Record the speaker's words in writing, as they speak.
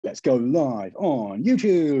let's go live on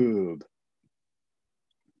YouTube.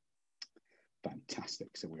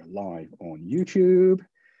 Fantastic. So we are live on YouTube.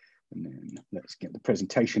 And then let's get the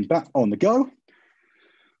presentation back on the go.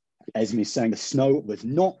 Esme is saying the snow was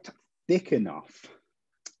not thick enough.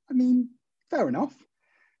 I mean, fair enough.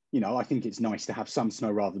 You know, I think it's nice to have some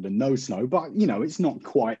snow rather than no snow, but, you know, it's not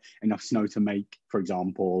quite enough snow to make, for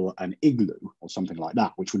example, an igloo or something like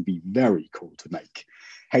that, which would be very cool to make.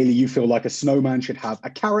 Haley, you feel like a snowman should have a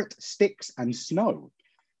carrot, sticks, and snow.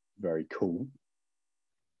 Very cool.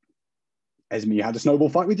 Esme, you had a snowball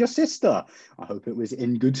fight with your sister. I hope it was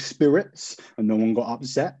in good spirits and no one got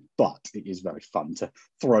upset, but it is very fun to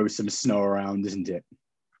throw some snow around, isn't it?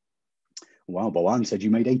 Wow, Boan said you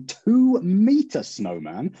made a 2-meter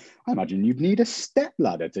snowman. I imagine you'd need a step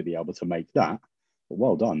ladder to be able to make that. But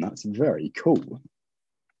well done, that's very cool.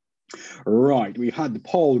 Right, we've had the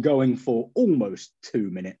poll going for almost 2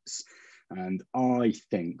 minutes, and I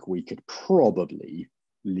think we could probably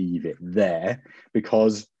leave it there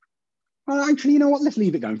because actually, you know what? Let's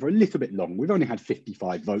leave it going for a little bit long. We've only had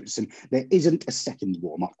 55 votes and there isn't a second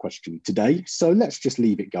warm-up question today. So let's just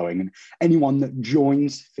leave it going. And anyone that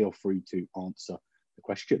joins, feel free to answer the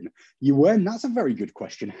question. Yuen, that's a very good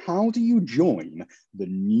question. How do you join the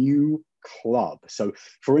new club? So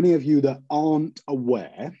for any of you that aren't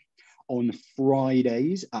aware, on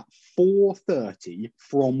Fridays at 4:30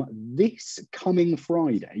 from this coming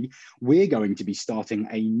Friday, we're going to be starting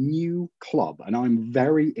a new club and I'm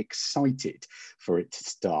very excited for it to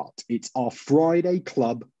start. It's our Friday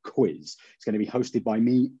club quiz. It's going to be hosted by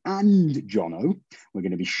me and Jono. We're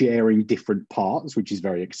going to be sharing different parts, which is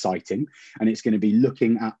very exciting. And it's going to be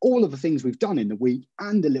looking at all of the things we've done in the week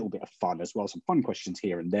and a little bit of fun as well. Some fun questions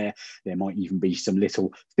here and there. There might even be some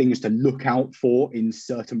little things to look out for in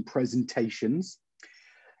certain presentations.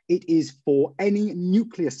 It is for any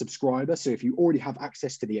Nucleus subscriber. So if you already have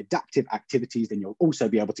access to the adaptive activities, then you'll also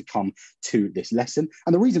be able to come to this lesson.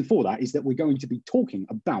 And the reason for that is that we're going to be talking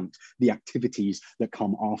about the activities that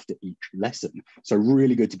come after each lesson. So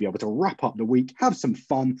really good to be able to wrap up the week, have some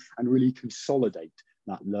fun, and really consolidate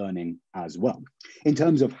that learning as well. In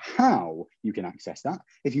terms of how you can access that,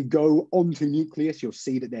 if you go onto Nucleus, you'll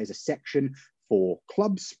see that there's a section for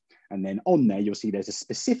clubs. And then on there, you'll see there's a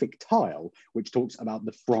specific tile which talks about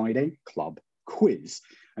the Friday Club quiz.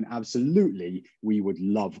 And absolutely, we would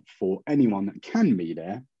love for anyone that can be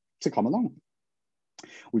there to come along.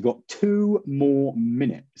 We've got 2 more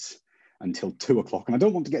minutes until 2 o'clock. And I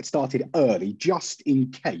don't want to get started early, just in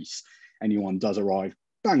case anyone does arrive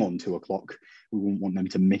bang on 2 o'clock. We wouldn't want them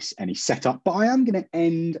to miss any setup. But I am going to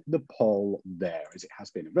end the poll there, as it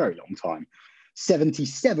has been a very long time.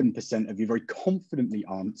 77% of you very confidently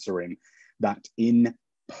answering that in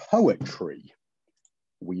poetry,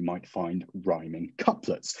 we might find rhyming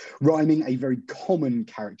couplets. Rhyming, a very common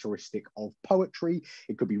characteristic of poetry.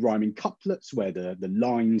 It could be rhyming couplets where the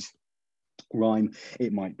lines rhyme.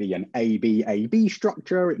 It might be an A-B-A-B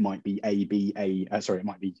structure. It might be it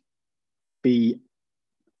might be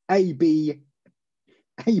B-A-B,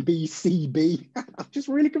 A-B-C-B. I've just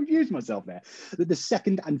really confused myself there. The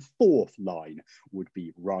second and fourth line would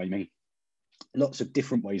be rhyming. Lots of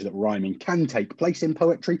different ways that rhyming can take place in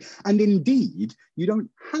poetry. And indeed, you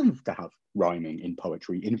don't have to have rhyming in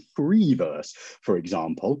poetry. In free verse, for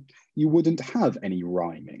example, you wouldn't have any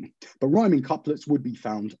rhyming. But rhyming couplets would be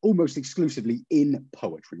found almost exclusively in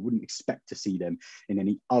poetry. Wouldn't expect to see them in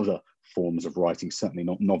any other forms of writing, certainly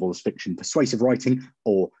not novels, fiction, persuasive writing,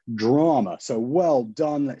 or drama. So well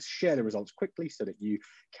done. Let's share the results quickly so that you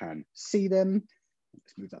can see them.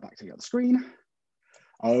 Let's move that back to the other screen.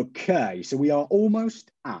 Okay, so we are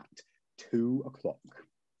almost at 2 o'clock.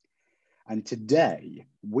 And today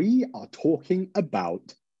we are talking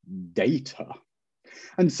about data.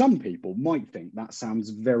 And some people might think that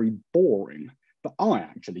sounds very boring, but I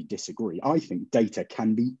actually disagree. I think data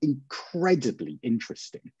can be incredibly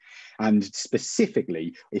interesting. And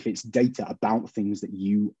specifically, if it's data about things that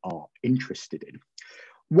you are interested in.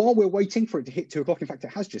 While we're waiting for it to hit 2 o'clock, in fact,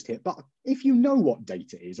 it has just hit, but if you know what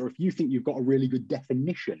data is, or if you think you've got a really good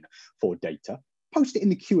definition for data, post it in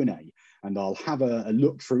the Q&A and I'll have a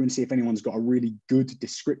look through and see if anyone's got a really good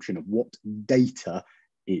description of what data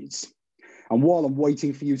is. And while I'm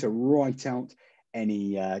waiting for you to write out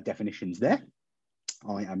any definitions there,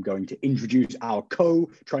 I am going to introduce our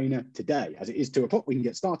co-trainer today. As it is 2 o'clock, we can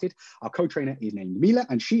get started. Our co-trainer is named Mila,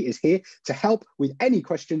 and she is here to help with any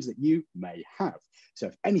questions that you may have. So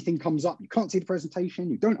if anything comes up, you can't see the presentation,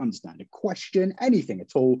 you don't understand a question, anything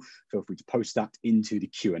at all, feel free to post that into the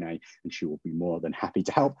Q&A and she will be more than happy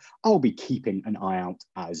to help. I'll be keeping an eye out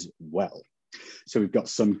as well. So we've got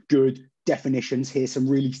some good definitions. Here's some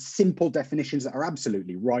really simple definitions that are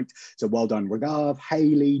absolutely right. So well done, Raghav,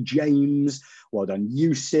 Haley, James, well done,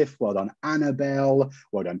 Yusuf, well done, Annabelle,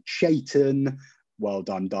 well done, Chaitan, well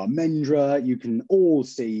done, Dharmendra. You can all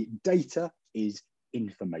see data is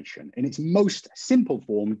information. In its most simple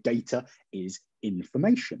form, data is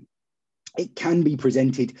information. It can be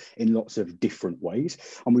presented in lots of different ways,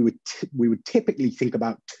 and we would typically think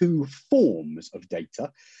about two forms of data,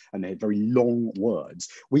 and they're very long words.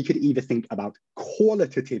 We could either think about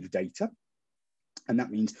qualitative data, and that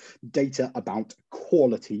means data about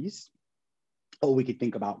qualities, or we could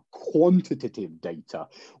think about quantitative data,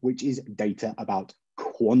 which is data about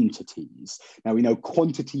quantities. Now we know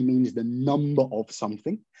quantity means the number of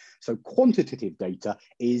something, so quantitative data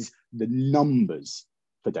is the numbers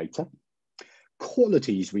for data.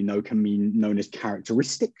 Qualities we know can mean known as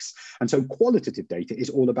characteristics. And so qualitative data is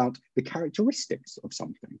all about the characteristics of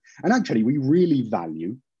something. And actually, we really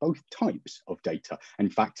value both types of data. In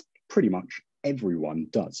fact, pretty much everyone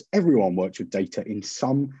does. Everyone works with data in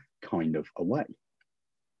some kind of a way.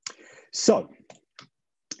 So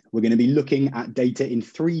we're going to be looking at data in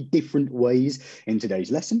three different ways in today's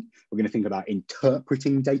lesson. We're going to think about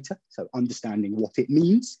interpreting data, so understanding what it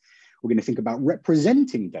means. We're going to think about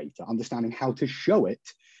representing data, understanding how to show it.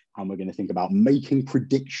 And we're going to think about making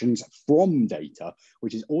predictions from data,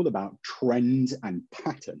 which is all about trends and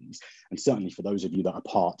patterns. And certainly for those of you that are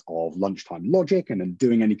part of lunchtime logic and are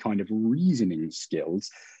doing any kind of reasoning skills,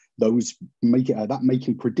 those that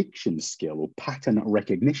making predictions skill or pattern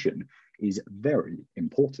recognition is very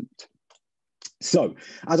important. So,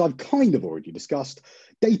 as I've kind of already discussed,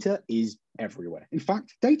 data is everywhere. In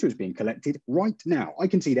fact, data is being collected right now. I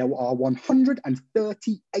can see there are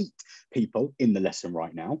 138 people in the lesson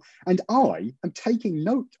right now, and I am taking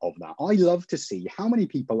note of that. I love to see how many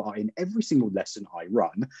people are in every single lesson I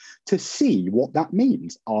run to see what that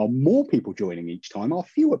means. Are more people joining each time? Are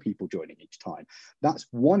fewer people joining each time? That's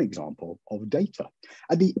one example of data.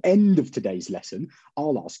 At the end of today's lesson,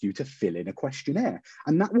 I'll ask you to fill in a questionnaire,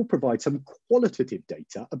 and that will provide some qualitative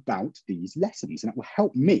data about these lessons, and that will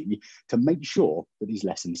help me to make sure that these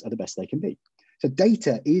lessons are the best they can be. So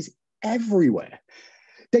data is everywhere.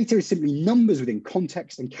 Data is simply numbers within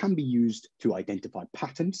context and can be used to identify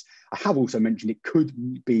patterns. I have also mentioned it could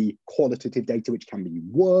be qualitative data, which can be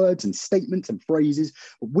words and statements and phrases,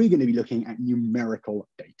 but we're going to be looking at numerical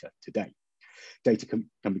data today. Data can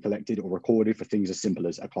be collected or recorded for things as simple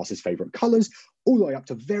as a class's favorite colors, all the way up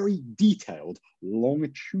to very detailed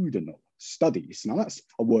longitudinal studies. Now that's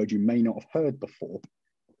a word you may not have heard before.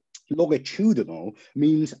 Longitudinal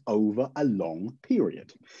means over a long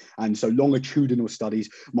period. And so longitudinal studies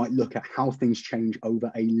might look at how things change over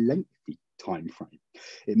a lengthy time frame.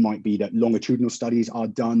 It might be that longitudinal studies are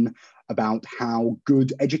done about how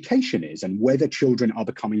good education is and whether children are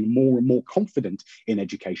becoming more and more confident in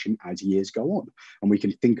education as years go on. And we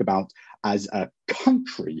can think about, as a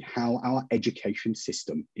country, how our education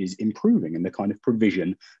system is improving and the kind of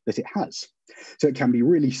provision that it has. So it can be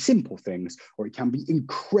really simple things, or it can be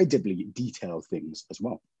incredibly detailed things as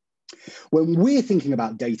well. When we're thinking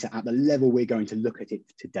about data at the level we're going to look at it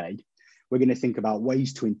today, we're going to think about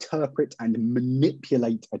ways to interpret and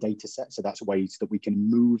manipulate a data set. So that's ways that we can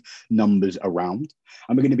move numbers around.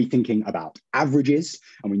 And we're going to be thinking about averages.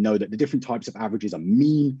 And we know that the different types of averages are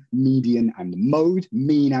mean, median, and mode.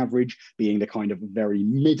 Mean average being the kind of very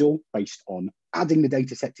middle based on adding the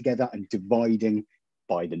data set together and dividing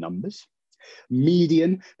by the numbers.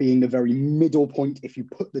 Median being the very middle point if you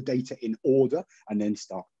put the data in order and then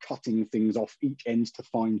start cutting things off each end to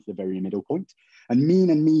find the very middle point. And mean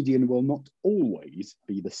and median will not always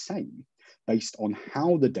be the same based on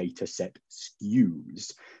how the data set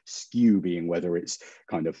skews. Skew being whether it's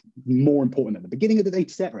kind of more important at the beginning of the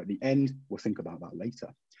data set or at the end. We'll think about that later.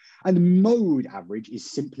 And mode average is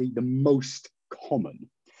simply the most common.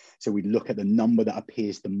 So we look at the number that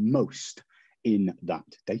appears the most in that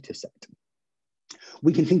data set.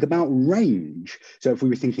 We can think about range. So if we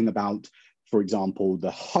were thinking about, for example,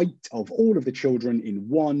 the height of all of the children in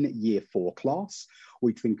one year 4 class,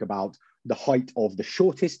 we'd think about the height of the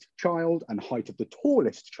shortest child and height of the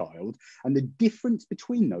tallest child. And the difference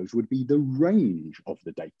between those would be the range of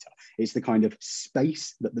the data. It's the kind of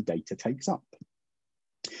space that the data takes up.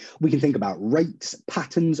 We can think about rates,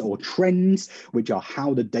 patterns, or trends, which are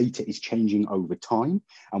how the data is changing over time.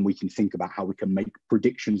 And we can think about how we can make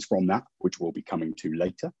predictions from that, which we'll be coming to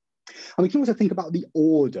later. And we can also think about the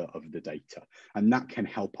order of the data, and that can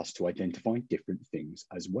help us to identify different things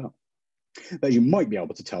as well. As you might be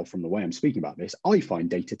able to tell from the way I'm speaking about this, I find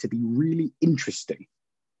data to be really interesting.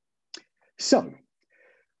 So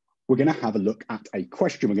we're going to have a look at a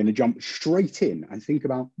question. We're going to jump straight in and think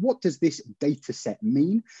about what does this data set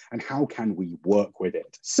mean and how can we work with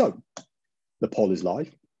it? So the poll is live.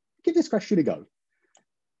 Give this question a go.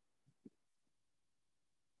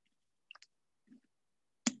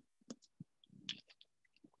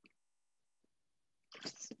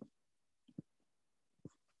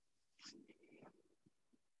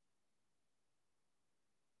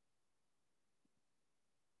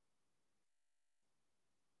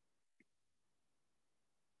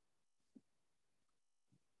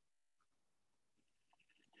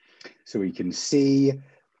 So we can see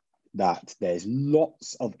that there's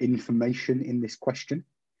lots of information in this question.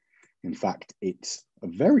 In fact, it's a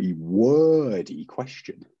very wordy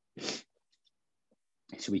question.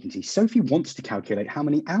 So we can see Sophie wants to calculate how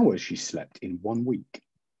many hours she slept in 1 week.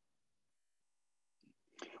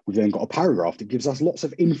 We've then got a paragraph that gives us lots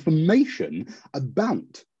of information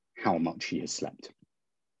about how much she has slept.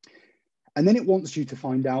 And then it wants you to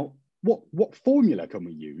find out what formula can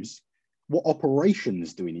we use, what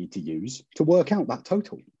operations do we need to use to work out that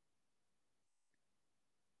total.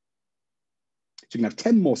 So you can have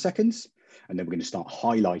 10 more seconds, and then we're going to start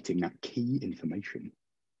highlighting that key information.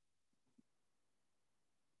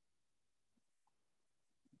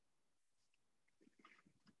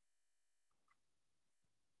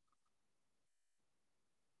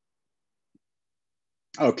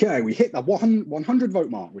 Okay, we hit the 100 vote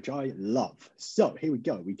mark, which I love. So here we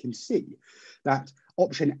go. We can see that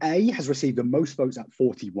option A has received the most votes at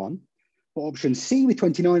 41. But option C with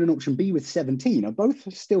 29 and option B with 17 are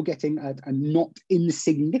both still getting a not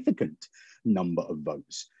insignificant number of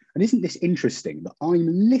votes. And isn't this interesting that I'm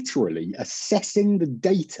literally assessing the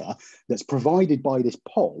data that's provided by this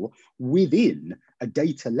poll within a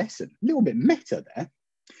data lesson? A little bit meta there.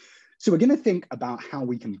 So we're going to think about how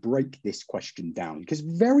we can break this question down, because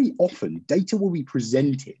very often data will be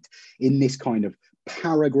presented in this kind of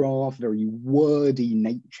paragraph, very wordy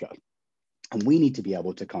nature. And we need to be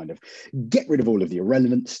able to kind of get rid of all of the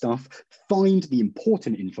irrelevant stuff, find the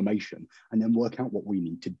important information, and then work out what we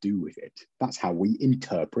need to do with it. That's how we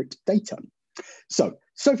interpret data. So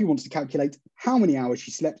Sophie wants to calculate how many hours she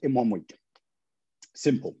slept in 1 week.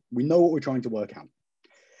 Simple. We know what we're trying to work out.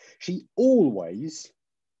 She always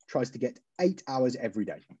tries to get 8 hours every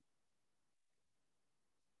day.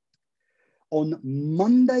 On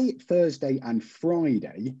Monday, Thursday, and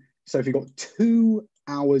Friday, Sophie got 2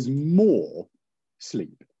 hours more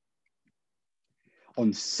sleep.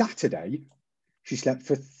 On Saturday, she slept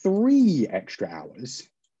for 3 extra hours.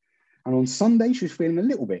 And on Sunday, she was feeling a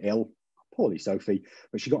little bit ill. Poorly Sophie,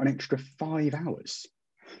 but she got an extra 5 hours.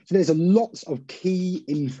 So there's a lot of key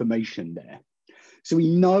information there. So we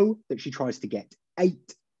know that she tries to get 8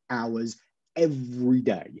 hours every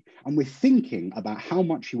day. And we're thinking about how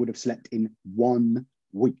much she would have slept in 1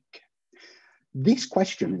 week. This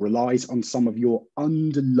question relies on some of your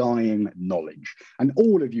underlying knowledge, and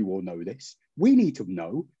all of you will know this. We need to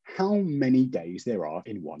know how many days there are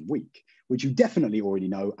in 1 week, which you definitely already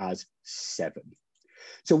know as 7.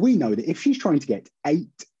 So we know that if she's trying to get 8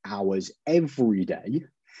 hours every day,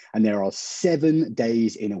 and there are 7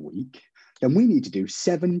 days in a week, then we need to do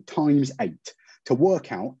 7 times 8 to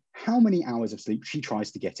work out how many hours of sleep she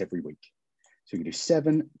tries to get every week. So we can do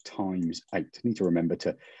 7 times 8. I need to remember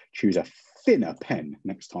to choose a thinner pen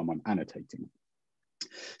next time I'm annotating.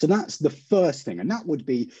 So that's the first thing. And that would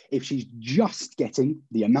be if she's just getting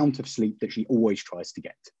the amount of sleep that she always tries to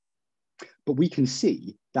get. But we can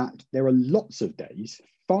see that there are lots of days,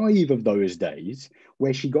 5 of those days,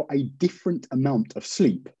 where she got a different amount of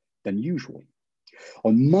sleep than usual.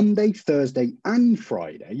 On Monday, Thursday, and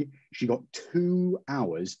Friday, she got 2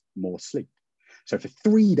 hours more sleep. So for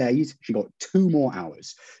 3 days, she got 2 more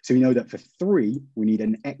hours. So we know that for 3, we need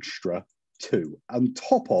an extra 2 on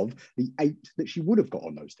top of the 8 that she would have got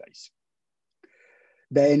on those days.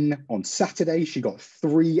 Then on Saturday, she got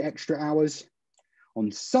 3 extra hours.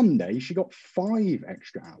 On Sunday, she got 5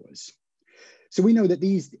 extra hours. So we know that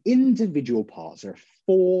these individual parts are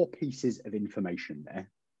 4 pieces of information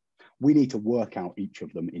there. We need to work out each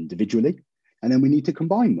of them individually, and then we need to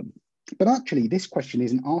combine them. But actually, this question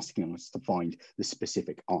isn't asking us to find the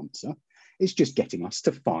specific answer. It's just getting us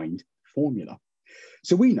to find formula.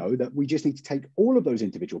 So we know that we just need to take all of those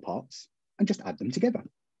individual parts and just add them together.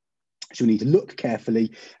 So we need to look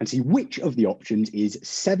carefully and see which of the options is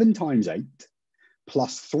 7 times 8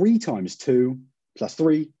 plus 3 times 2 plus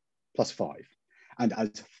 3 plus 5. And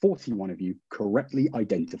as 41 of you correctly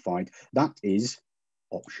identified, that is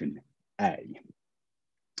option A.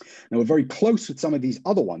 Now we're very close with some of these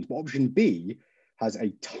other ones, but option B has a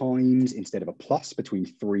times instead of a plus between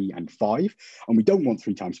 3 and 5, and we don't want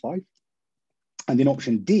 3 times 5. And in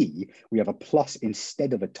option D, we have a plus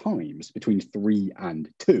instead of a times between 3 and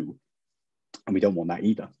 2. And we don't want that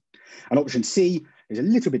either. And option C is a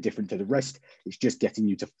little bit different to the rest. It's just getting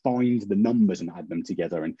you to find the numbers and add them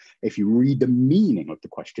together. And if you read the meaning of the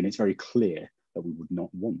question, it's very clear that we would not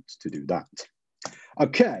want to do that.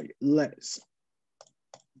 Okay, let's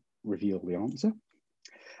reveal the answer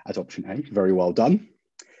as option A. Very well done.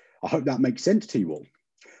 I hope that makes sense to you all.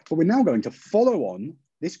 But we're now going to follow on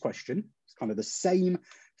this question. It's kind of the same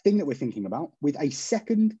thing that we're thinking about with a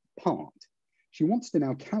second part. She wants to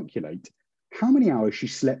now calculate how many hours she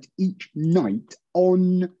slept each night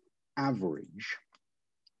on average.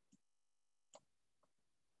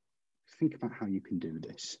 Think about how you can do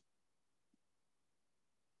this.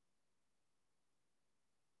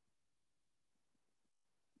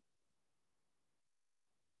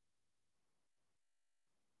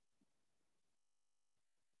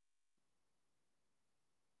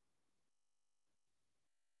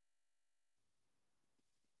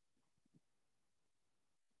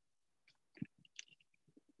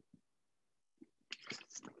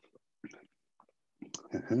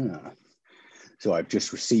 So I've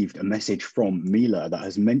just received a message from Mila that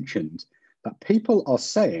has mentioned that people are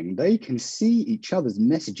saying they can see each other's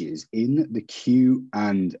messages in the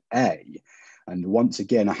Q&A. And once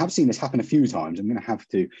again, I have seen this happen a few times. I'm going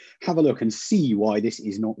to have a look and see why this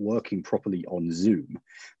is not working properly on Zoom.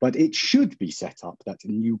 But it should be set up that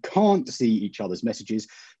you can't see each other's messages.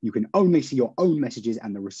 You can only see your own messages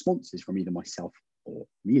and the responses from either myself or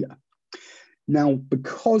Mila. Now,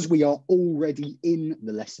 because we are already in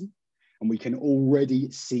the lesson and we can already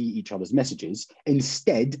see each other's messages,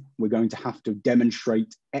 instead, we're going to have to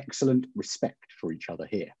demonstrate excellent respect for each other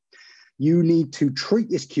here. You need to treat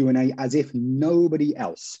this Q&A as if nobody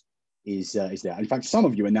else is there. In fact, some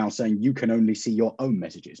of you are now saying you can only see your own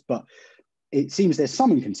messages, but it seems there's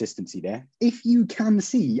some inconsistency there. If you can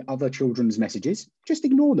see other children's messages, just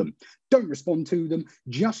ignore them. Don't respond to them.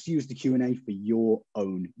 Just use the Q&A for your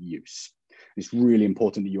own use. It's really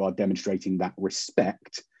important that you are demonstrating that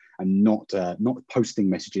respect and not posting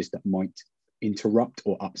messages that might interrupt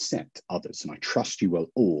or upset others. And I trust you will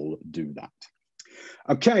all do that.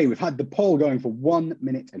 Okay, we've had the poll going for 1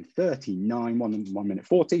 minute and 39, 1 minute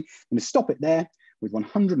 40. I'm going to stop it there with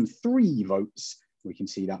 103 votes. We can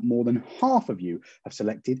see that more than half of you have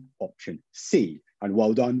selected option C. And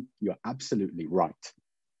well done, you're absolutely right.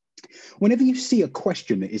 Whenever you see a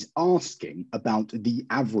question that is asking about the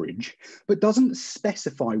average, but doesn't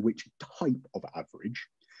specify which type of average,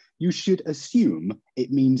 you should assume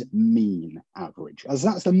it means mean average, as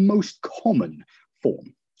that's the most common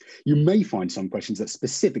form. You may find some questions that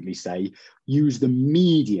specifically say, use the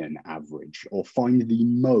median average or find the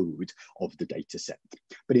mode of the data set.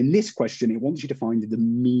 But in this question, it wants you to find the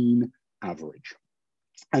mean average.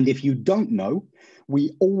 And if you don't know,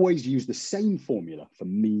 we always use the same formula for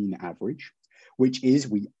mean average, which is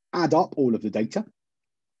we add up all of the data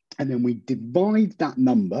and then we divide that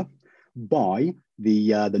number by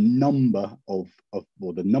the number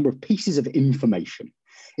of pieces of information.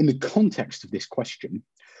 In the context of this question,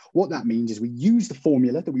 what that means is we use the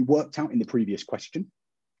formula that we worked out in the previous question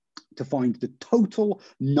to find the total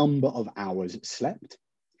number of hours slept.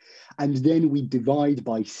 And then we divide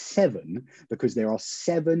by 7 because there are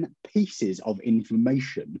 7 pieces of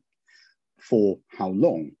information for how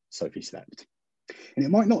long Sophie slept. And it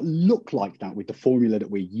might not look like that with the formula that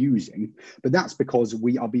we're using, but that's because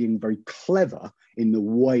we are being very clever in the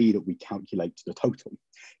way that we calculate the total.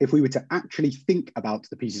 If we were to actually think about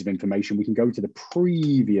the pieces of information, we can go to the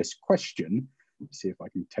previous question. Let's see if I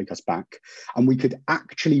can take us back. And we could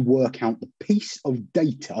actually work out the piece of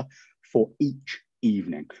data for each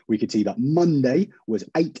evening. We could see that Monday was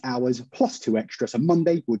 8 hours plus 2 extra, so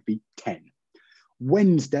Monday would be 10.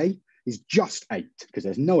 Wednesday is just 8 because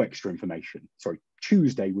there's no extra information. Sorry,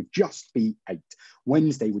 Tuesday would just be 8.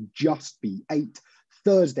 Wednesday would just be 8.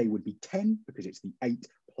 Thursday would be 10 because it's the 8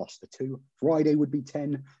 plus the 2. Friday would be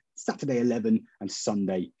 10, Saturday 11, and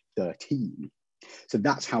Sunday 13. So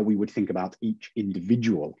that's how we would think about each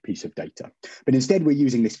individual piece of data. But instead, we're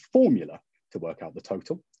using this formula to work out the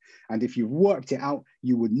total. And if you've worked it out,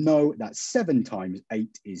 you would know that 7 times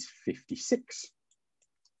 8 is 56.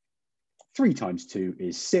 3 times 2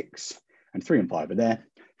 is 6, and 3 and 5 are there.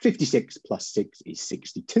 56 plus 6 is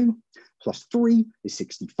 62, plus 3 is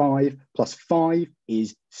 65, plus 5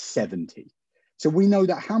 is 70. So we know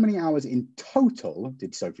that how many hours in total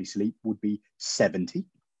did Sophie sleep would be 70.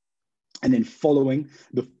 And then following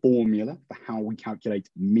the formula for how we calculate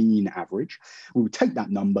mean average, we would take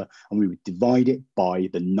that number and we would divide it by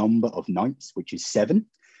the number of nights, which is 7.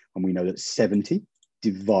 And we know that 70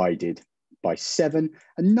 divided by 7.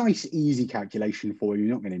 A nice easy calculation for you,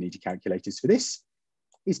 you're not going to need your calculators for this,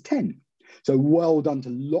 is 10. So well done to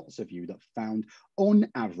lots of you that found, on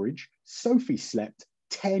average, Sophie slept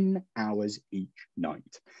 10 hours each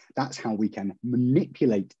night. That's how we can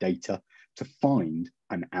manipulate data to find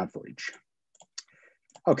an average.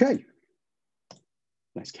 Okay,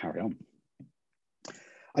 let's carry on.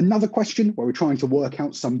 Another question where we're trying to work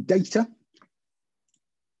out some data.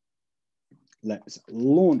 Let's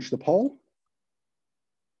launch the poll.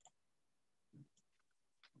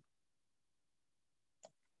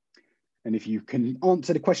 And if you can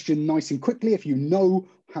answer the question nice and quickly, if you know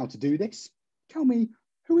how to do this, tell me,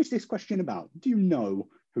 who is this question about? Do you know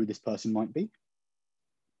who this person might be?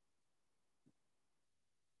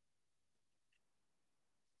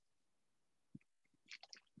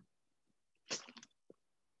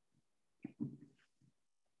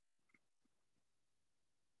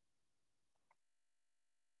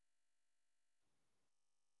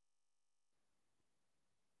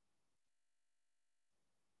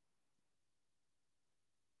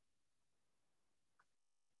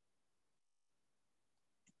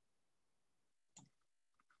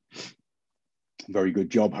 Very good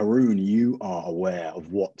job, Haroon. You are aware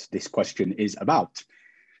of what this question is about.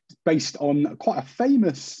 It's based on quite a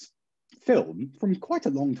famous film from quite a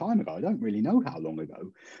long time ago. I don't really know how long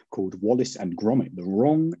ago, called Wallace and Gromit, The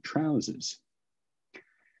Wrong Trousers.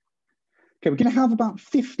 Okay, we're going to have about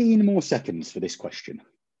 15 more seconds for this question.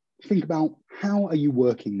 Think about, how are you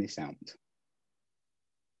working this out?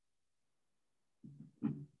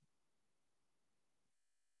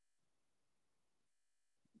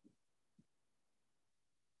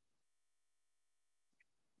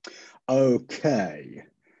 Okay.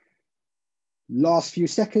 Last few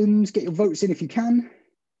seconds, get your votes in if you can.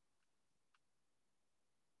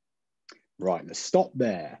 Right, let's stop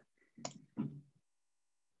there.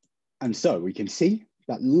 And so we can see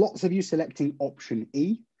that lots of you selecting option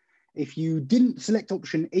E. If you didn't select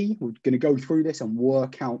option E, we're going to go through this and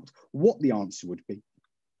work out what the answer would be.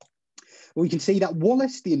 We can see that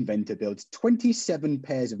Wallace, the inventor, builds 27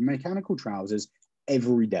 pairs of mechanical trousers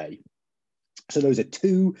every day. So those are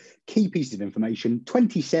two key pieces of information,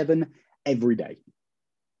 27 every day.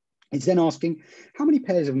 It's then asking, how many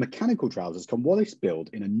pairs of mechanical trousers can Wallace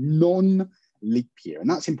build in a non-leap year? And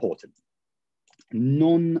that's important.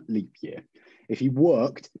 Non-leap year. If he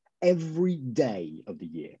worked every day of the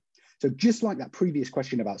year. So just like that previous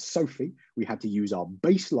question about Sophie, we had to use our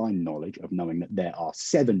baseline knowledge of knowing that there are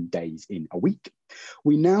 7 days in a week.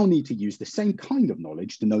 We now need to use the same kind of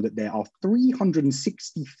knowledge to know that there are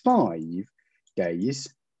 365 days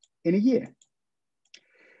in a year.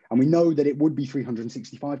 And we know that it would be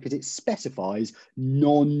 365 because it specifies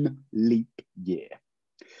non-leap year.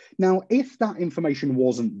 Now, if that information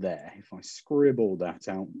wasn't there, if I scribble that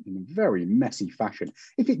out in a very messy fashion,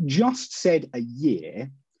 if it just said a year,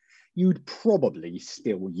 you'd probably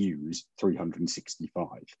still use 365.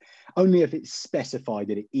 Only if it's specified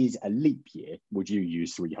that it is a leap year would you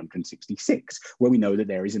use 366, where we know that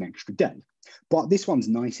there is an extra day. But this one's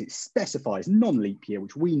nice, it specifies non-leap year,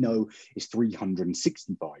 which we know is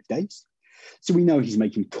 365 days. So we know he's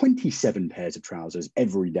making 27 pairs of trousers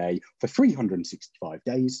every day for 365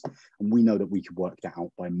 days. And we know that we could work that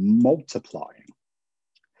out by multiplying.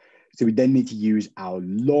 So we then need to use our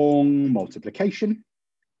long multiplication.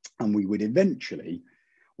 And we would eventually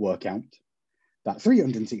work out that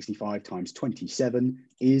 365 times 27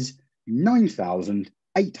 is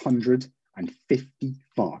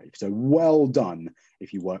 9,855. So well done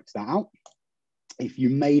if you worked that out. If you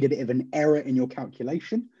made a bit of an error in your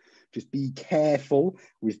calculation, just be careful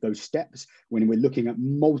with those steps. When we're looking at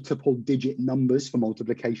multiple digit numbers for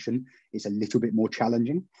multiplication, it's a little bit more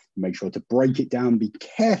challenging. Make sure to break it down, be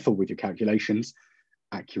careful with your calculations.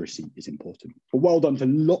 Accuracy is important. But well done to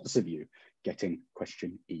lots of you getting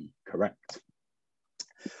question E correct.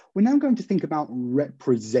 We're now going to think about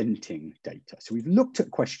representing data. So we've looked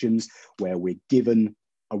at questions where we're given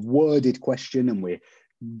a worded question and we're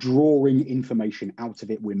drawing information out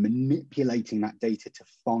of it. We're manipulating that data to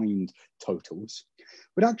find totals.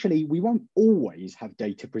 But actually, we won't always have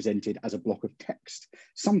data presented as a block of text.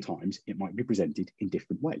 Sometimes it might be presented in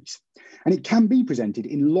different ways. And it can be presented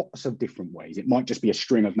in lots of different ways. It might just be a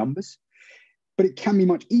string of numbers, but it can be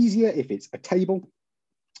much easier if it's a table,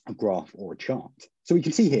 a graph, or a chart. So we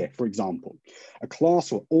can see here, for example, a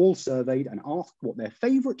class were all surveyed and asked what their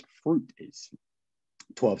favorite fruit is.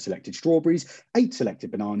 12 selected strawberries, 8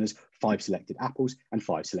 selected bananas, 5 selected apples, and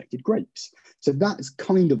 5 selected grapes. So that's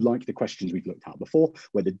kind of like the questions we've looked at before,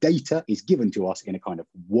 where the data is given to us in a kind of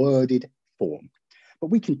worded form. But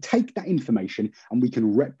we can take that information and we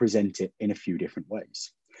can represent it in a few different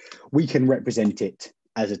ways. We can represent it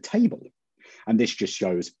as a table. And this just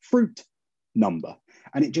shows fruit, number,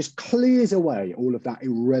 and it just clears away all of that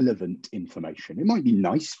irrelevant information. It might be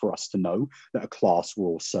nice for us to know that a class were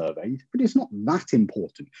all surveyed, but it's not that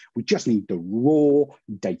important. We just need the raw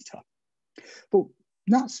data. But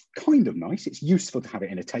that's kind of nice. It's useful to have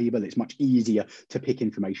it in a table. It's much easier to pick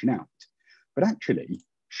information out. But actually,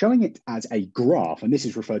 showing it as a graph, and this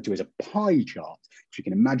is referred to as a pie chart, if you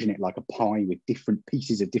can imagine it like a pie with different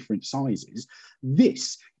pieces of different sizes,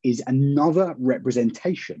 this is another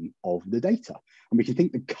representation of the data. And we can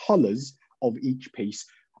think the colors of each piece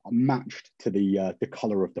are matched to the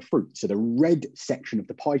color of the fruit. So the red section of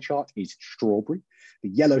the pie chart is strawberry, the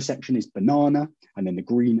yellow section is banana, and then the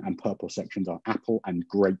green and purple sections are apple and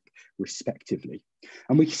grape, respectively.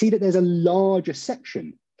 And we see that there's a larger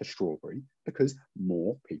section for strawberry because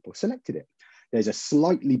more people selected it. There's a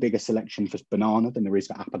slightly bigger selection for banana than there is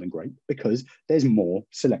for apple and grape because there's more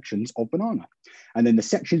selections of banana. And then the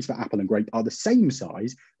sections for apple and grape are the same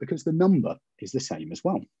size because the number is the same as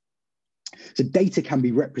well. So data can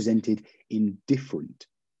be represented in different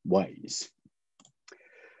ways.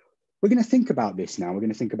 We're going to think about this now. We're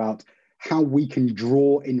going to think about how we can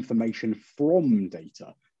draw information from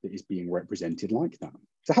data that is being represented like that.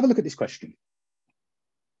 So have a look at this question.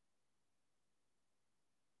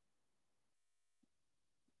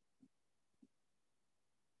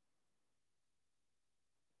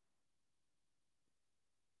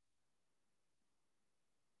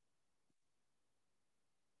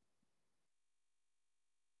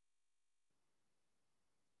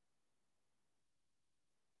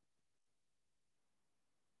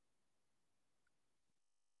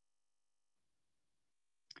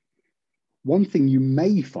 One thing you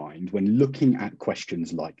may find when looking at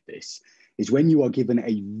questions like this is when you are given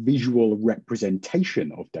a visual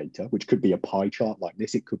representation of data, which could be a pie chart like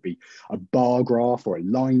this, it could be a bar graph or a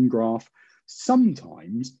line graph,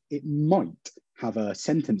 sometimes it might have a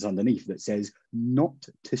sentence underneath that says not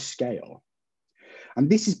to scale. And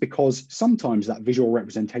this is because sometimes that visual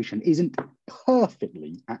representation isn't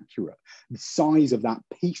perfectly accurate. The size of that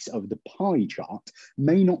piece of the pie chart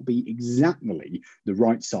may not be exactly the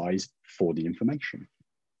right size for the information.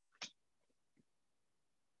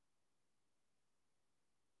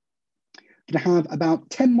 I'm going to have about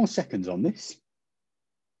 10 more seconds on this.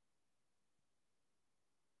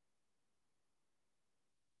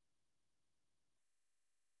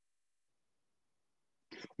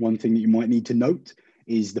 One thing that you might need to note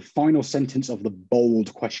is the final sentence of the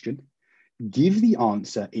bold question. Give the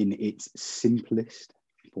answer in its simplest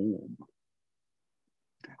form.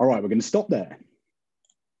 All right, we're going to stop there.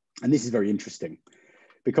 And this is very interesting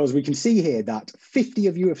because we can see here that 50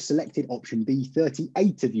 of you have selected option B,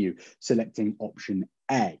 38 of you selecting option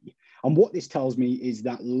A. And what this tells me is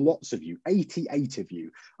that lots of you, 88 of you,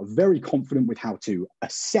 are very confident with how to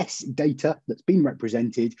assess data that's been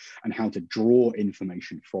represented and how to draw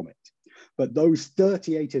information from it. But those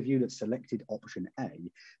 38 of you that selected option A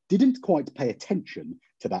didn't quite pay attention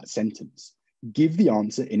to that sentence. Give the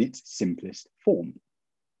answer in its simplest form.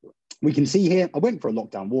 We can see here, I went for a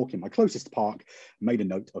lockdown walk in my closest park, made a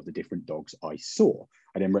note of the different dogs I saw.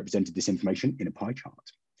 I then represented this information in a pie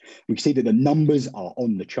chart. We can see that the numbers are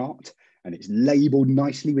on the chart and it's labeled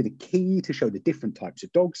nicely with a key to show the different types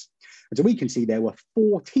of dogs. And so we can see there were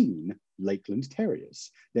 14 Lakeland Terriers.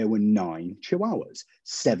 There were 9 Chihuahuas,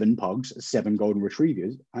 7 Pugs, 7 Golden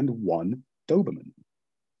Retrievers, and 1 Doberman.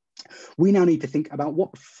 We now need to think about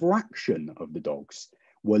what fraction of the dogs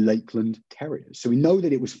were Lakeland Terriers. So we know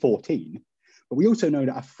that it was 14, but we also know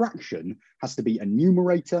that a fraction has to be a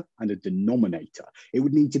numerator and a denominator. It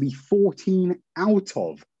would need to be 14 out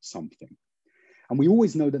of something. And we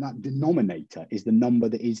always know that that denominator is the number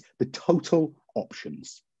that is the total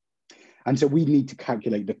options. And so we need to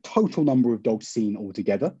calculate the total number of dogs seen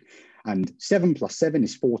altogether. And 7 plus 7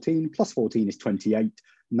 is 14, plus 14 is 28,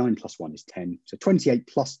 9 plus 1 is 10. So 28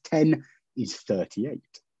 plus 10 is 38.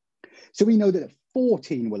 So we know that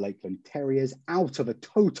 14 were Lakeland Terriers out of a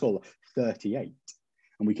total 38.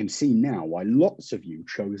 And we can see now why lots of you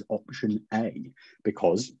chose option A,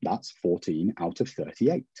 because that's 14 out of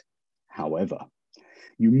 38. However,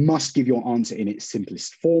 you must give your answer in its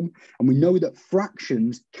simplest form. And we know that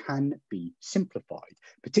fractions can be simplified,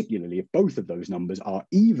 particularly if both of those numbers are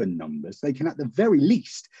even numbers. They can at the very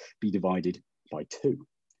least be divided by 2.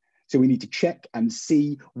 So we need to check and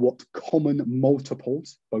see what common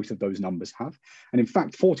multiples both of those numbers have. And in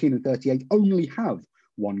fact, 14 and 38 only have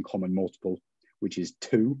one common multiple, which is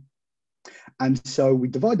 2. And so we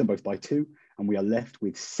divide them both by 2, and we are left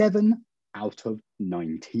with 7 out of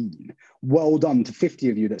 19. Well done to 50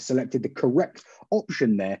 of you that selected the correct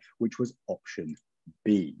option there, which was option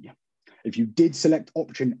B. If you did select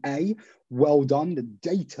option A, well done. The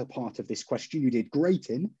data part of this question you did great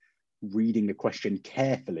in. Reading the question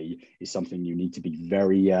carefully is something you need to be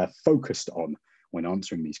very focused on when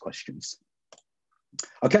answering these questions.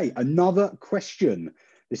 Okay, another question.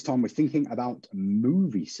 This time we're thinking about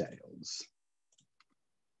movie sales.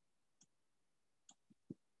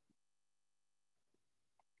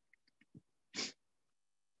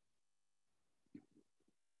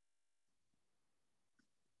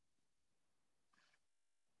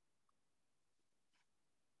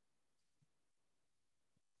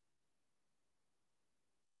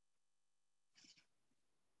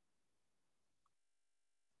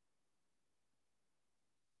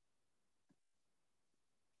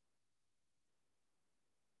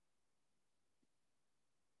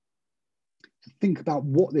 Think about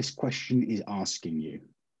what this question is asking you.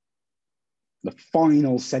 The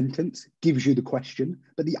final sentence gives you the question,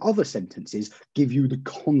 but the other sentences give you the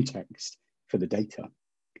context for the data.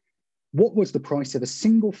 What was the price of a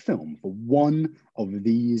single film for one of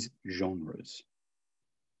these genres?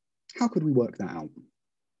 How could we work that out? I'm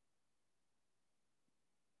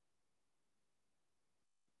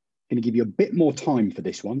going to give you a bit more time for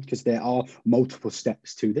this one because there are multiple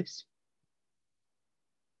steps to this.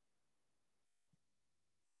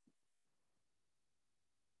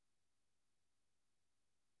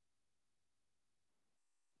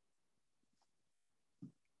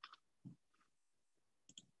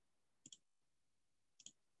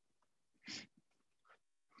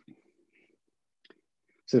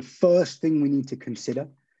 So the first thing we need to consider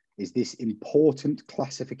is this important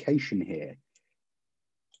classification here.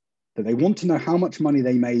 That they want to know how much money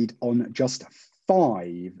they made on just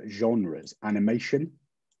 5 genres: animation,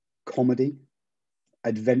 comedy,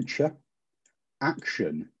 adventure,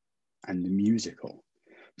 action, and musical.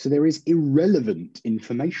 So there is irrelevant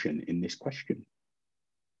information in this question.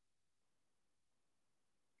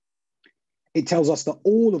 It tells us that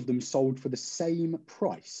all of them sold for the same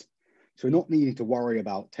price. So we're not needing to worry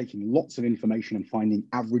about taking lots of information and finding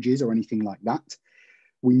averages or anything like that.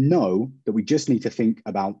 We know that we just need to think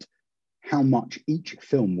about how much each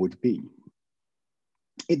film would be.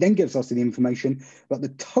 It then gives us the information about the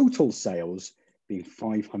total sales being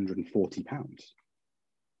 £540.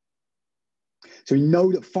 So we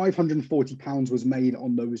know that £540 was made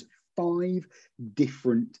on those 5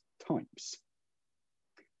 different types.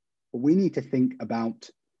 But we need to think about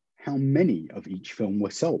how many of each film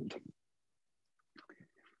were sold.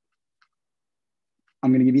 I'm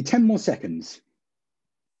going to give you 10 more seconds.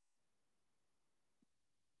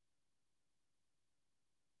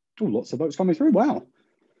 Oh, lots of votes coming through. Wow.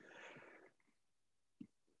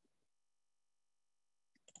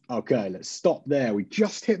 Okay, let's stop there. We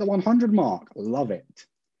just hit the 100 mark. Love it.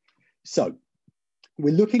 So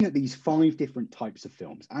we're looking at these 5 different types of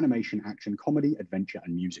films: animation, action, comedy, adventure,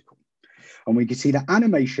 and musical. And we can see that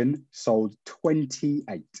animation sold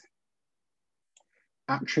 28.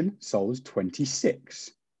 Action sold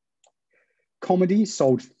 26. Comedy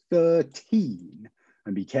sold 13.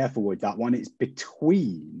 And be careful with that one, it's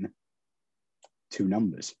between 2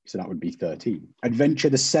 numbers. So that would be 13. Adventure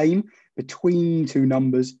the same, between 2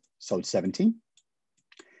 numbers, sold 17.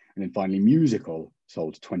 And then finally, musical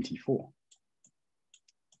sold 24.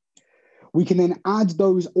 We can then add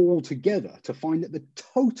those all together to find that the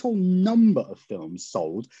total number of films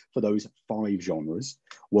sold for those 5 genres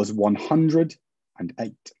was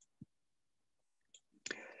 108.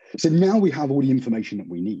 So now we have all the information that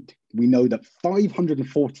we need. We know that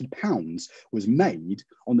 £540 was made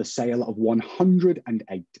on the sale of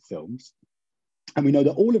 108 films. And we know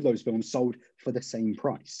that all of those films sold for the same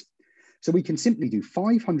price. So we can simply do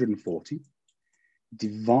 540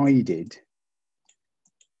 divided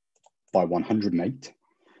by 108.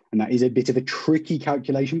 And that is a bit of a tricky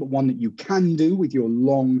calculation, but one that you can do with your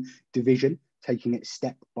long division, taking it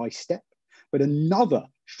step by step. But another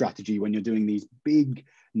strategy when you're doing these big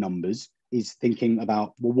numbers is thinking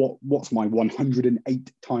about, well, what's my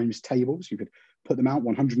 108 times table? So you could put them out: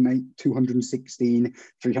 108, 216,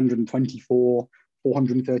 324,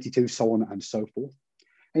 432, so on and so forth.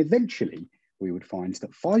 And eventually, we would find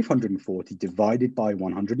that 540 divided by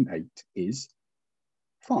 108 is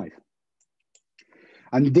 5.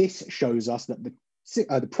 And this shows us that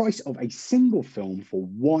the price of a single film for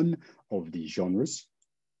one of these genres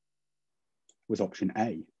was option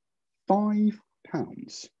A, £5.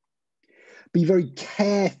 Be very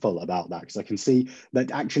careful about that, because I can see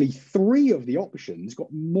that actually 3 of the options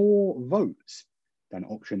got more votes than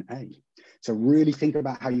option A. So really think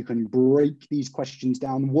about how you can break these questions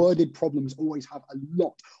down. Worded problems always have a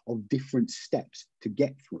lot of different steps to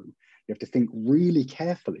get through. You have to think really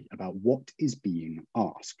carefully about what is being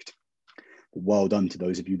asked. Well done to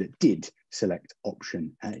those of you that did select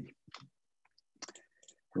option A.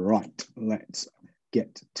 Right, let's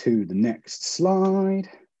get to the next slide.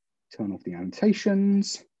 Turn off the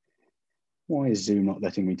annotations. Why is Zoom not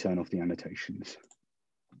letting me turn off the annotations?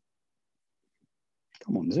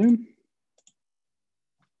 Come on, Zoom.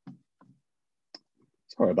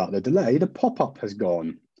 Sorry about the delay. The pop-up has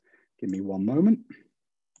gone. Give me one moment.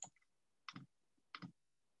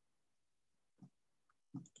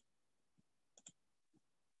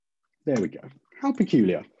 There we go. How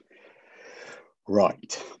peculiar.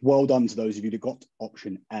 Right. Well done to those of you that got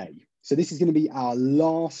option A. So this is going to be our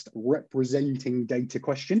last representing data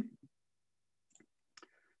question.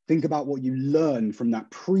 Think about what you learned from that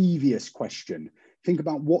previous question. Think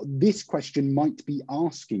about what this question might be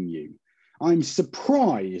asking you. I'm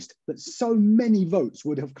surprised that so many votes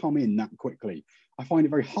would have come in that quickly. I find it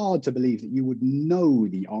very hard to believe that you would know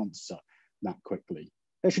the answer that quickly.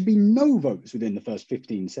 There should be no votes within the first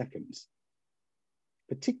 15 seconds,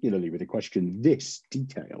 particularly with a question this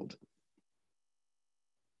detailed.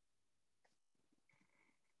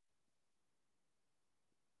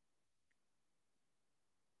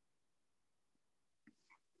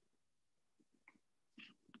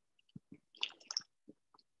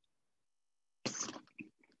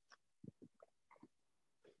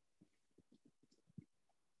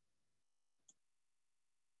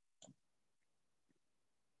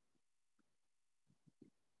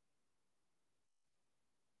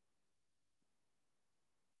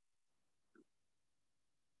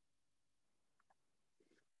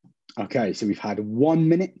 Okay, so we've had 1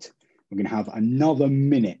 minute. We're going to have another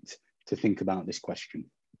minute to think about this question.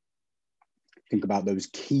 Think about those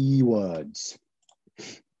key words.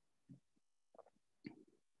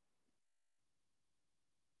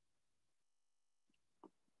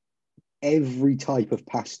 Every type of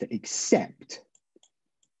pasta except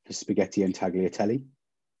for spaghetti and tagliatelle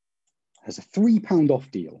has a £3 off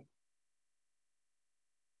deal.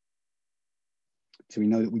 So we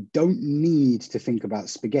know that we don't need to think about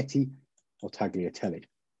spaghetti or tagliatelle.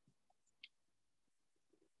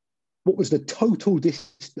 What was the total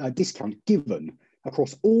discount given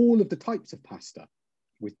across all of the types of pasta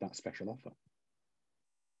with that special offer?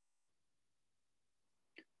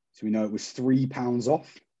 So we know it was £3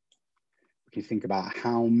 off. We can think about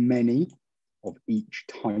how many of each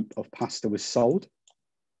type of pasta was sold,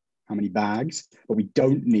 how many bags, but we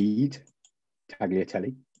don't need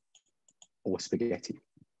tagliatelle or spaghetti.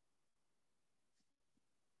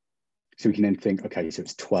 So we can then think, okay, so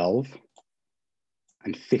it's 12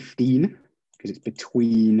 and 15, because it's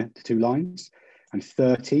between the two lines, and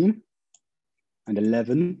 13 and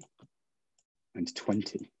 11 and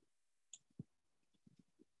 20.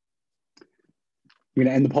 I'm going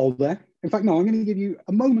to end the poll there. In fact, no, I'm going to give you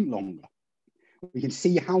a moment longer. We can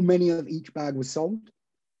see how many of each bag was sold.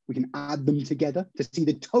 We can add them together to see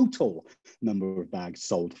the total number of bags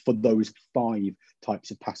sold for those 5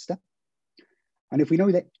 types of pasta. And if we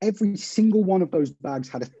know that every single one of those bags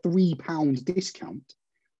had a £3 discount,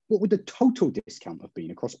 what would the total discount have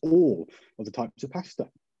been across all of the types of pasta?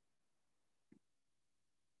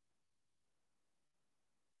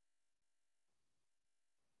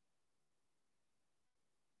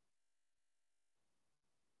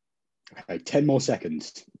 Okay, 10 more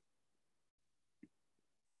seconds.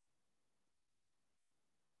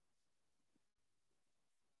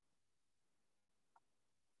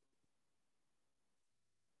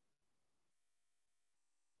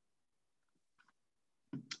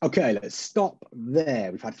 Okay, let's stop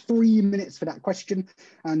there. We've had 3 minutes for that question,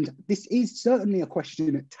 and this is certainly a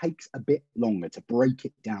question that takes a bit longer to break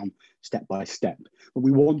it down step by step, but we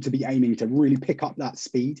want to be aiming to really pick up that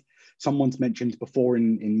speed. Someone's mentioned before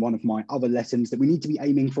in one of my other lessons that we need to be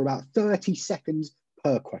aiming for about 30 seconds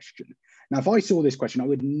per question. Now, if I saw this question, I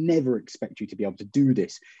would never expect you to be able to do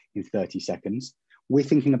this in 30 seconds. We're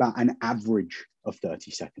thinking about an average of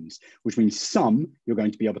 30 seconds, which means some you're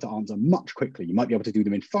going to be able to answer much quickly. You might be able to do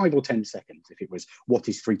them in 5 or 10 seconds. If it was, what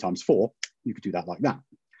is 3 times 4? You could do that like that.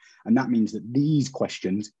 And that means that these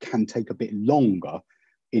questions can take a bit longer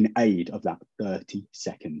in aid of that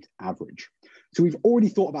 30-second average. So we've already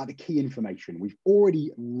thought about the key information. We've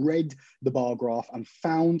already read the bar graph and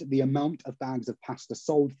found the amount of bags of pasta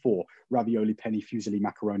sold for ravioli, penne, fusilli,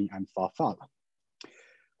 macaroni, and farfalle.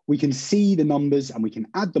 We can see the numbers and we can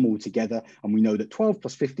add them all together, and we know that 12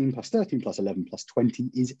 plus 15 plus 13 plus 11 plus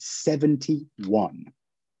 20 is 71.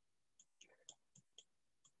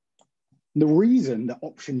 The reason that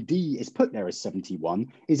option D is put there as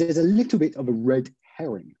 71 is there's a little bit of a red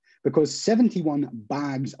herring, because 71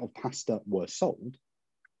 bags of pasta were sold,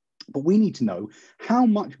 But we need to know how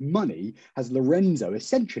much money has Lorenzo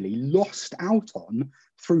essentially lost out on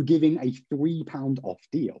through giving a £3 off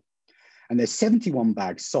deal. And there's 71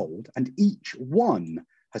 bags sold, and each one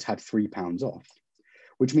has had £3 off,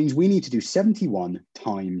 which means we need to do 71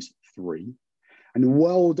 times 3. And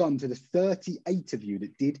well done to the 38 of you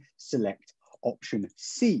that did select option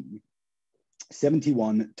C.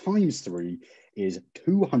 71 times 3 is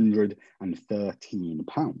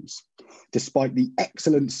 £213. Despite the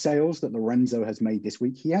excellent sales that Lorenzo has made this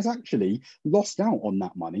week, he has actually lost out on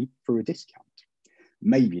that money through a discount.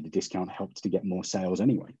 Maybe the discount helped to get more sales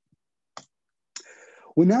anyway.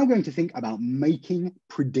 We're now going to think about making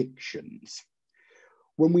predictions.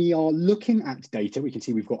 When we are looking at data, we can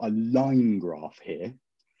see we've got a line graph here.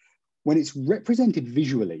 When it's represented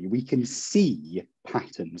visually, we can see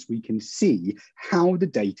patterns. We can see how the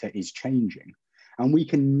data is changing, and we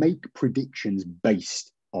can make predictions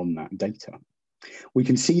based on that data. We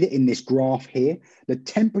can see that in this graph here, the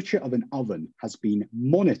temperature of an oven has been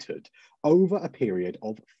monitored over a period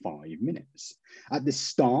of 5 minutes. At the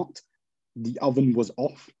start, the oven was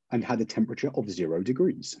off and had a temperature of 0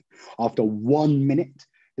 degrees. After 1 minute,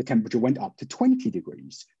 the temperature went up to 20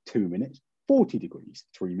 degrees, 2 minutes, 40 degrees,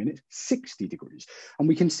 3 minutes, 60 degrees. And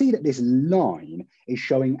we can see that this line is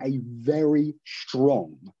showing a very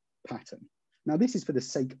strong pattern. Now, this is for the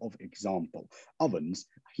sake of example. Ovens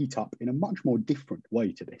heat up in a much more different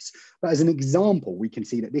way to this. But as an example, we can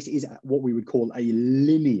see that this is what we would call a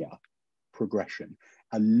linear progression.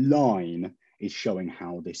 A line is showing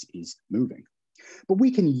how this is moving. But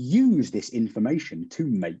we can use this information to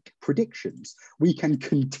make predictions. We can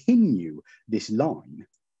continue this line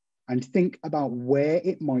and think about where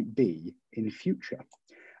it might be in future.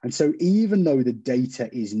 And so even though the data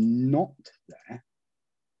is not there,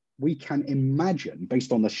 we can imagine,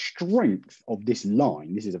 based on the strength of this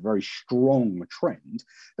line, this is a very strong trend,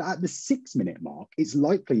 that at the 6 minute mark, it's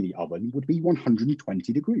likely the oven would be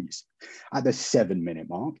 120 degrees. At the 7 minute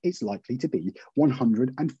mark, it's likely to be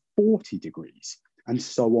 140 degrees, and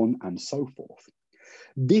so on and so forth.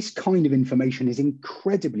 This kind of information is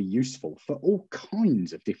incredibly useful for all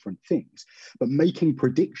kinds of different things, but making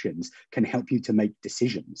predictions can help you to make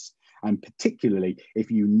decisions. And particularly if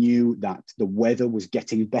you knew that the weather was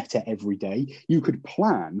getting better every day, you could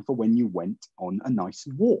plan for when you went on a nice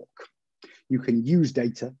walk. You can use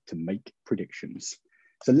data to make predictions.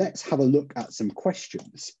 So let's have a look at some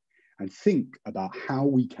questions and think about how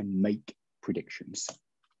we can make predictions.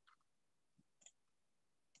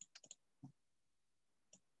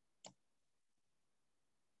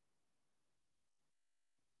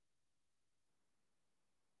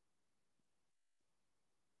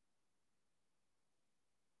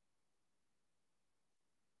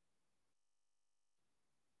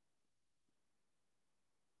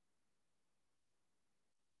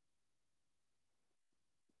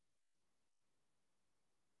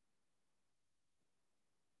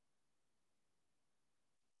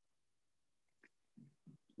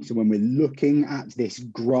 So when we're looking at this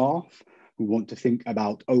graph, we want to think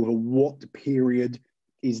about over what period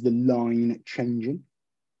is the line changing,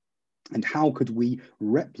 and how could we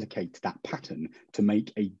replicate that pattern to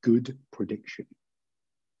make a good prediction.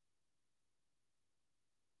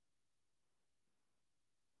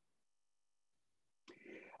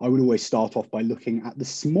 I would always start off by looking at the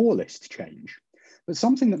smallest change, but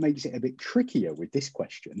something that makes it a bit trickier with this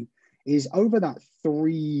question is over that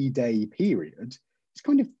 3-day period, it's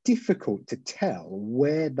kind of difficult to tell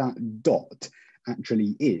where that dot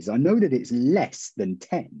actually is. I know that it's less than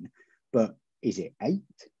 10, but is it 8?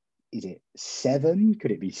 Is it 7?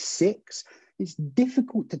 Could it be 6? It's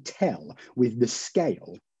difficult to tell with the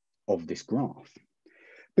scale of this graph.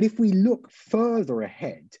 But if we look further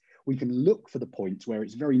ahead, we can look for the points where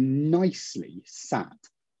it's very nicely sat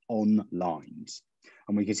on lines.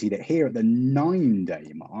 And we can see that here at the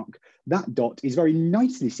 9-day mark, that dot is very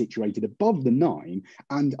nicely situated above the 9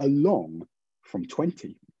 and along from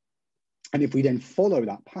 20. And if we then follow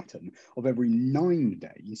that pattern of every 9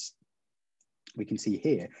 days, we can see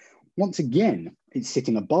here, once again, it's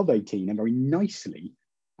sitting above 18 and very nicely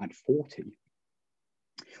at 40.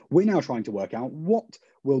 We're now trying to work out what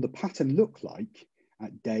will the pattern look like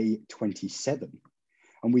at day 27.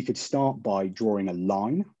 And we could start by drawing a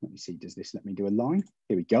line. Let me see, does this let me do a line?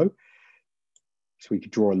 Here we go. So we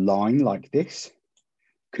could draw a line like this,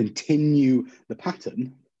 continue the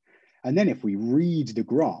pattern. And then if we read the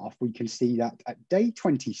graph, we can see that at day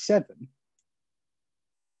 27,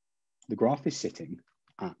 the graph is sitting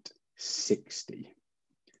at 60.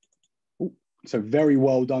 Ooh, so very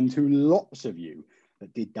well done to lots of you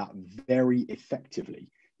that did that very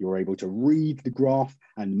effectively. You were able to read the graph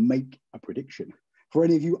and make a prediction. For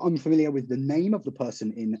any of you unfamiliar with the name of the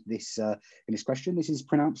person in this question, this is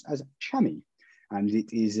pronounced as Chami, and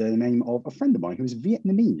it is the name of a friend of mine who is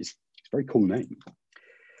Vietnamese. It's a very cool name.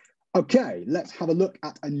 Okay, let's have a look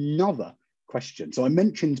at another question. So I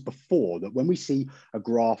mentioned before that when we see a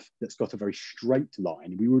graph that's got a very straight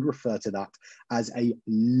line, we would refer to that as a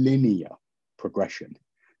linear progression.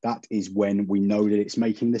 That is when we know that it's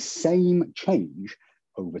making the same change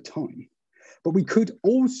over time. But we could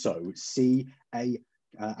also see an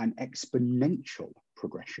exponential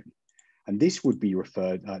progression. And this would be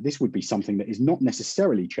this would be something that is not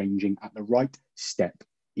necessarily changing at the right step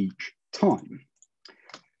each time.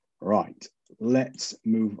 Right, let's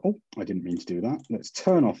move. Oh, I didn't mean to do that. Let's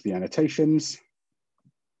turn off the annotations.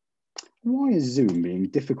 Why is Zoom being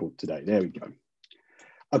difficult today? There we go.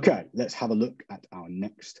 Okay, let's have a look at our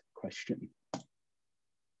next question.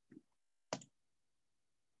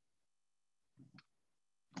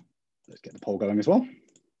 Let's get the poll going as well.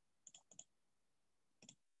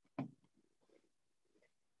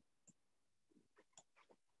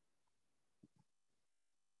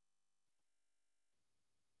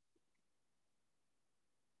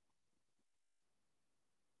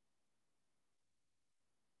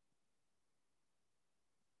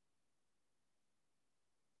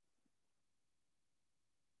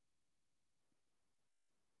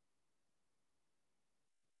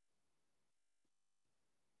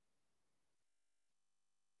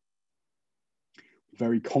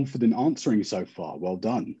 Very confident answering so far. Well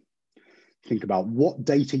done. Think about what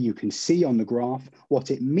data you can see on the graph, what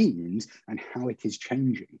it means, and how it is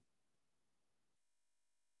changing.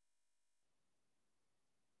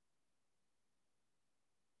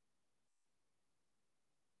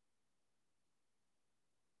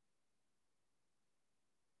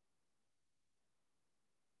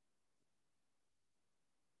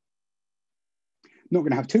 Not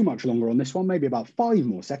going to have too much longer on this one, maybe about 5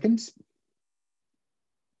 more seconds.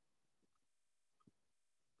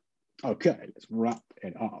 Okay, let's wrap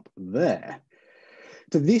it up there.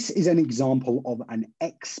 So this is an example of an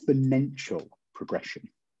exponential progression.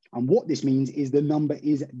 And what this means is the number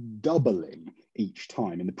is doubling each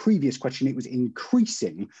time. In the previous question, it was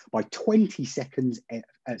increasing by 20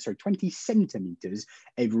 centimeters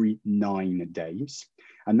every 9 days.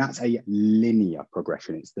 And that's a linear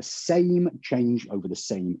progression. It's the same change over the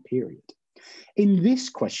same period. In this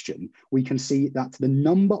question, we can see that the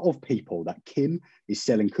number of people that Kim is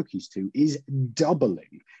selling cookies to is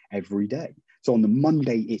doubling every day. So on the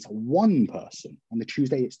Monday, it's 1 person. On the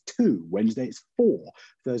Tuesday, it's 2. Wednesday, it's 4.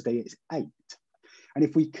 Thursday, it's 8. And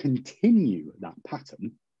if we continue that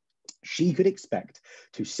pattern, she could expect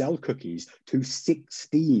to sell cookies to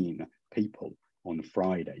 16 people on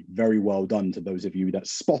Friday. Very well done to those of you that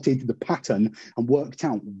spotted the pattern and worked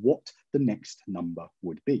out what the next number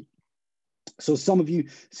would be. So some of you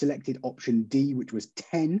selected option D, which was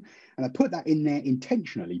 10, and I put that in there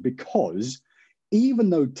intentionally because even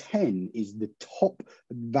though 10 is the top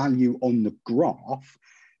value on the graph,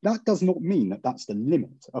 that does not mean that that's the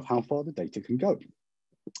limit of how far the data can go.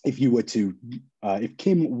 If you were to, if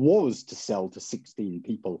Kim was to sell to 16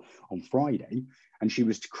 people on Friday, and she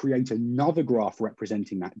was to create another graph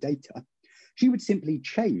representing that data, she would simply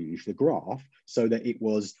change the graph so that it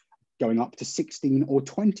was going up to 16 or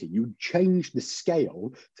 20. You would change the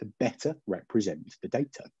scale to better represent the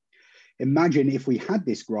data. Imagine if we had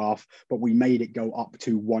this graph, but we made it go up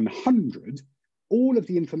to 100, all of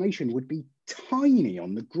the information would be tiny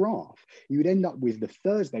on the graph. You would end up with the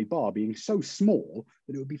Thursday bar being so small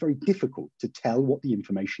that it would be very difficult to tell what the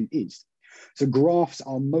information is. So graphs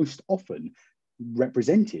are most often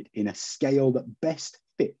represented in a scale that best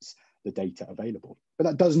fits the data available. But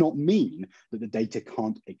that does not mean that the data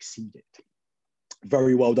can't exceed it.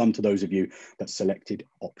 Very well done to those of you that selected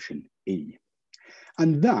option E.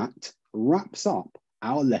 And that wraps up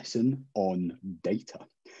our lesson on data.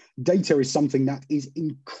 Data is something that is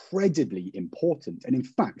incredibly important. And in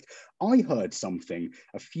fact, I heard something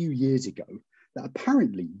a few years ago that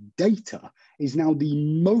apparently data is now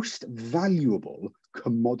the most valuable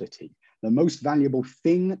commodity, the most valuable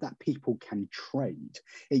thing that people can trade.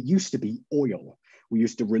 It used to be oil. We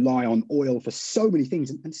used to rely on oil for so many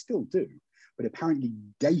things and still do. But apparently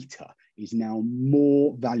data is now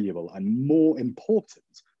more valuable and more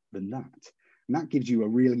important than that. And that gives you a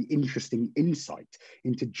really interesting insight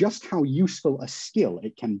into just how useful a skill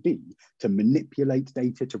it can be to manipulate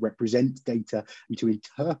data, to represent data, and to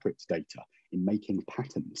interpret data in making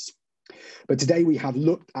patterns. But today we have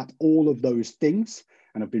looked at all of those things,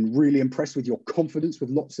 and I've been really impressed with your confidence with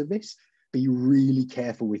lots of this. Be really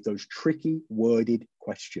careful with those tricky worded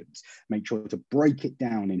questions. Make sure to break it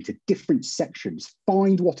down into different sections,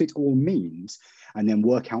 find what it all means, and then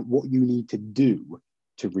work out what you need to do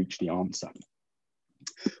to reach the answer.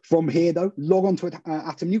 From here, though, log on to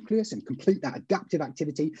Atom Nucleus and complete that adaptive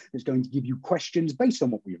activity that's going to give you questions based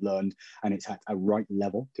on what we've learned, and it's at a right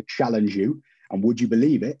level to challenge you. And would you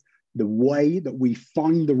believe it, the way that we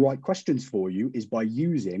find the right questions for you is by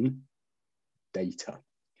using data.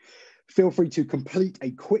 Feel free to complete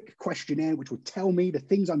a quick questionnaire, which will tell me the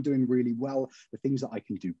things I'm doing really well, the things that I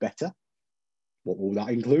can do better. What will that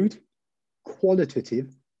include?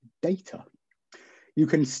 Qualitative data. You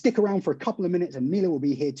can stick around for a couple of minutes and Mila will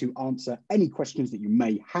be here to answer any questions that you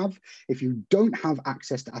may have. If you don't have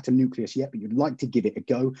access to Atom Nucleus yet, but you'd like to give it a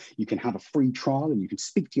go, you can have a free trial and you can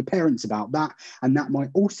speak to your parents about that. And that might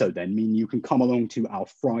also then mean you can come along to our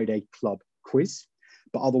Friday club quiz.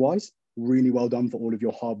 But otherwise, really well done for all of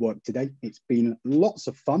your hard work today. It's been lots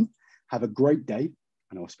of fun. Have a great day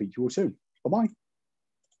and I'll speak to you all soon. Bye-bye.